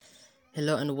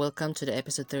Hello and welcome to the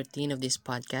episode 13 of this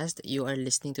podcast. You are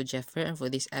listening to Jeffrey, and for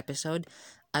this episode,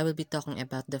 I will be talking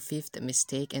about the fifth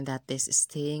mistake, and that is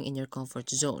staying in your comfort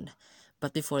zone.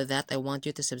 But before that, I want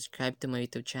you to subscribe to my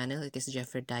YouTube channel. It is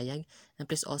Jeffrey Dayag. And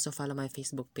please also follow my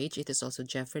Facebook page. It is also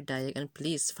Jeffrey Dayag. And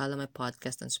please follow my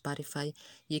podcast on Spotify.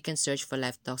 You can search for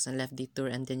Life Talks and Left Detour,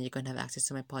 and then you can have access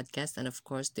to my podcast and, of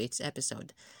course, to each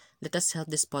episode. Let us help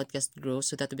this podcast grow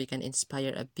so that we can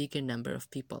inspire a bigger number of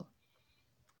people.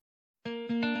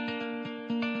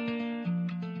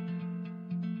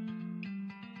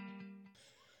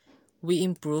 We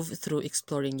improve through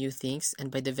exploring new things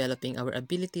and by developing our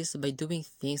abilities by doing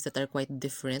things that are quite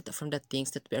different from the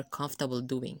things that we are comfortable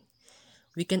doing.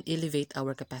 We can elevate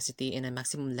our capacity in a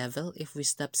maximum level if we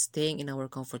stop staying in our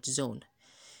comfort zone.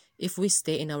 If we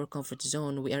stay in our comfort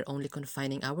zone, we are only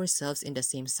confining ourselves in the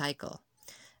same cycle.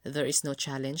 There is no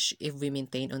challenge if we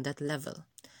maintain on that level.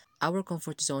 Our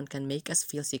comfort zone can make us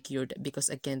feel secured because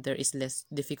again there is less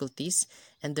difficulties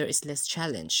and there is less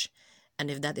challenge. And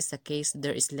if that is the case,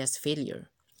 there is less failure.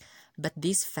 But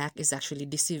this fact is actually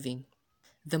deceiving.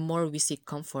 The more we seek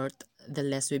comfort, the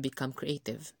less we become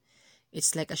creative.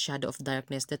 It's like a shadow of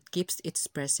darkness that keeps its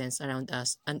presence around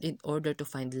us, and in order to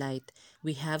find light,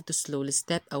 we have to slowly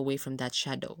step away from that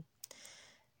shadow.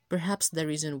 Perhaps the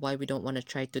reason why we don't want to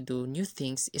try to do new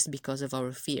things is because of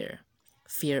our fear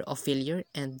of failure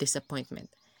and disappointment.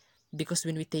 Because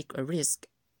when we take a risk,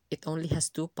 it only has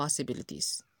two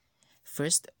possibilities.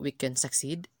 First, we can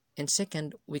succeed, and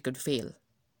second, we could fail.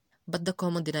 But the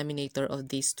common denominator of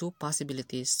these two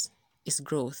possibilities is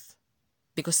growth.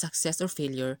 Because success or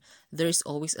failure, there is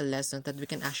always a lesson that we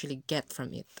can actually get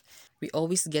from it. We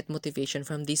always get motivation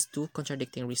from these two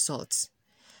contradicting results.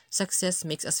 Success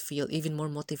makes us feel even more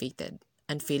motivated,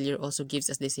 and failure also gives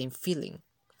us the same feeling.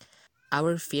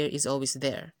 Our fear is always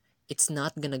there. It's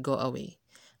not gonna go away.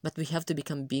 But we have to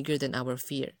become bigger than our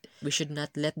fear. We should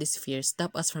not let this fear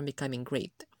stop us from becoming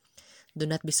great. Do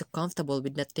not be so comfortable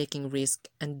with not taking risks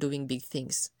and doing big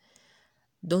things.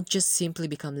 Don't just simply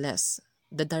become less.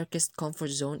 The darkest comfort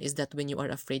zone is that when you are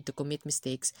afraid to commit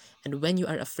mistakes, and when you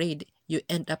are afraid, you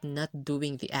end up not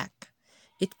doing the act.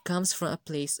 It comes from a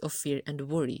place of fear and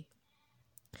worry.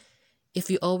 If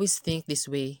we always think this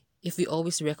way, if we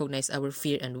always recognize our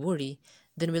fear and worry,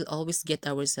 then we'll always get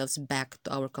ourselves back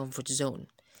to our comfort zone.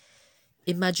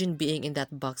 Imagine being in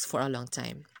that box for a long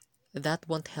time. That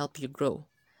won't help you grow.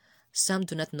 Some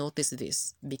do not notice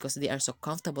this because they are so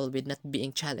comfortable with not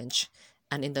being challenged,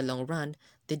 and in the long run,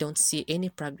 they don't see any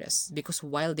progress because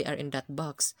while they are in that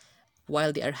box,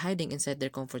 while they are hiding inside their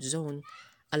comfort zone,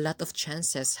 a lot of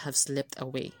chances have slipped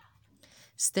away.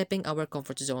 Stepping our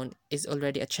comfort zone is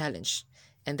already a challenge,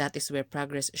 and that is where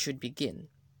progress should begin.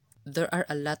 There are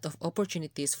a lot of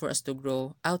opportunities for us to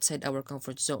grow outside our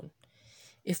comfort zone.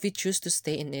 If we choose to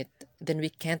stay in it, then we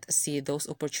can't see those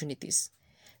opportunities.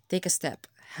 Take a step,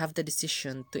 have the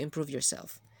decision to improve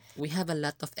yourself. We have a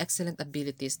lot of excellent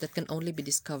abilities that can only be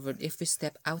discovered if we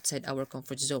step outside our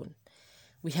comfort zone.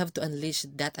 We have to unleash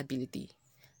that ability.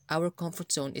 Our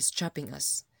comfort zone is trapping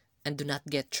us, and do not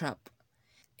get trapped.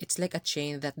 It's like a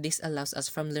chain that disallows us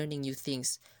from learning new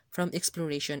things, from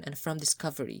exploration, and from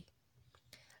discovery.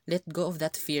 Let go of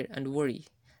that fear and worry.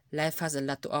 Life has a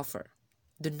lot to offer.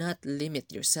 Do not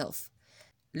limit yourself.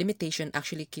 Limitation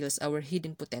actually kills our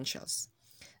hidden potentials.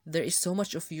 There is so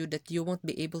much of you that you won't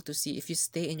be able to see if you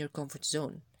stay in your comfort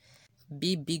zone.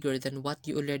 Be bigger than what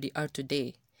you already are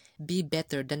today. Be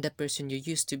better than the person you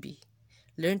used to be.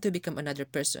 Learn to become another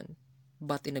person,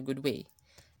 but in a good way.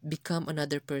 Become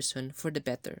another person for the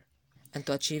better. And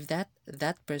to achieve that,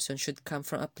 that person should come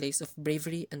from a place of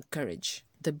bravery and courage.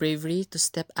 The bravery to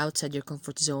step outside your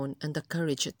comfort zone and the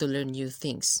courage to learn new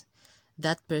things.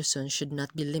 That person should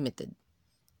not be limited.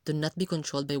 Do not be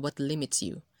controlled by what limits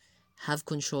you. Have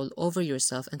control over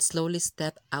yourself and slowly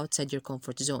step outside your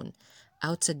comfort zone,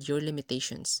 outside your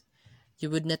limitations.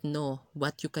 You would not know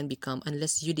what you can become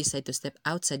unless you decide to step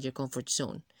outside your comfort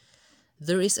zone.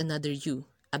 There is another you,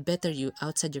 a better you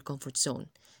outside your comfort zone,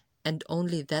 and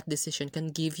only that decision can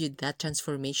give you that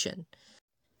transformation.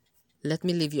 Let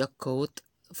me leave you a quote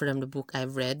from the book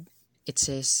I've read. It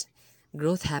says,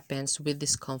 "Growth happens with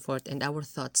discomfort, and our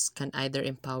thoughts can either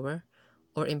empower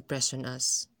or imprison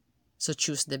us. So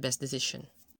choose the best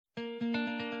decision."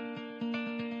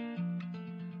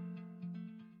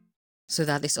 So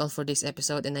that is all for this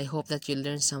episode, and I hope that you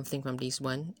learned something from this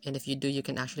one. And if you do, you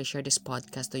can actually share this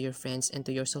podcast to your friends and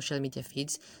to your social media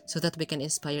feeds so that we can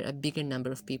inspire a bigger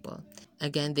number of people.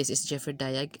 Again, this is Jeffrey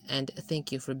Dayag, and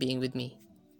thank you for being with me.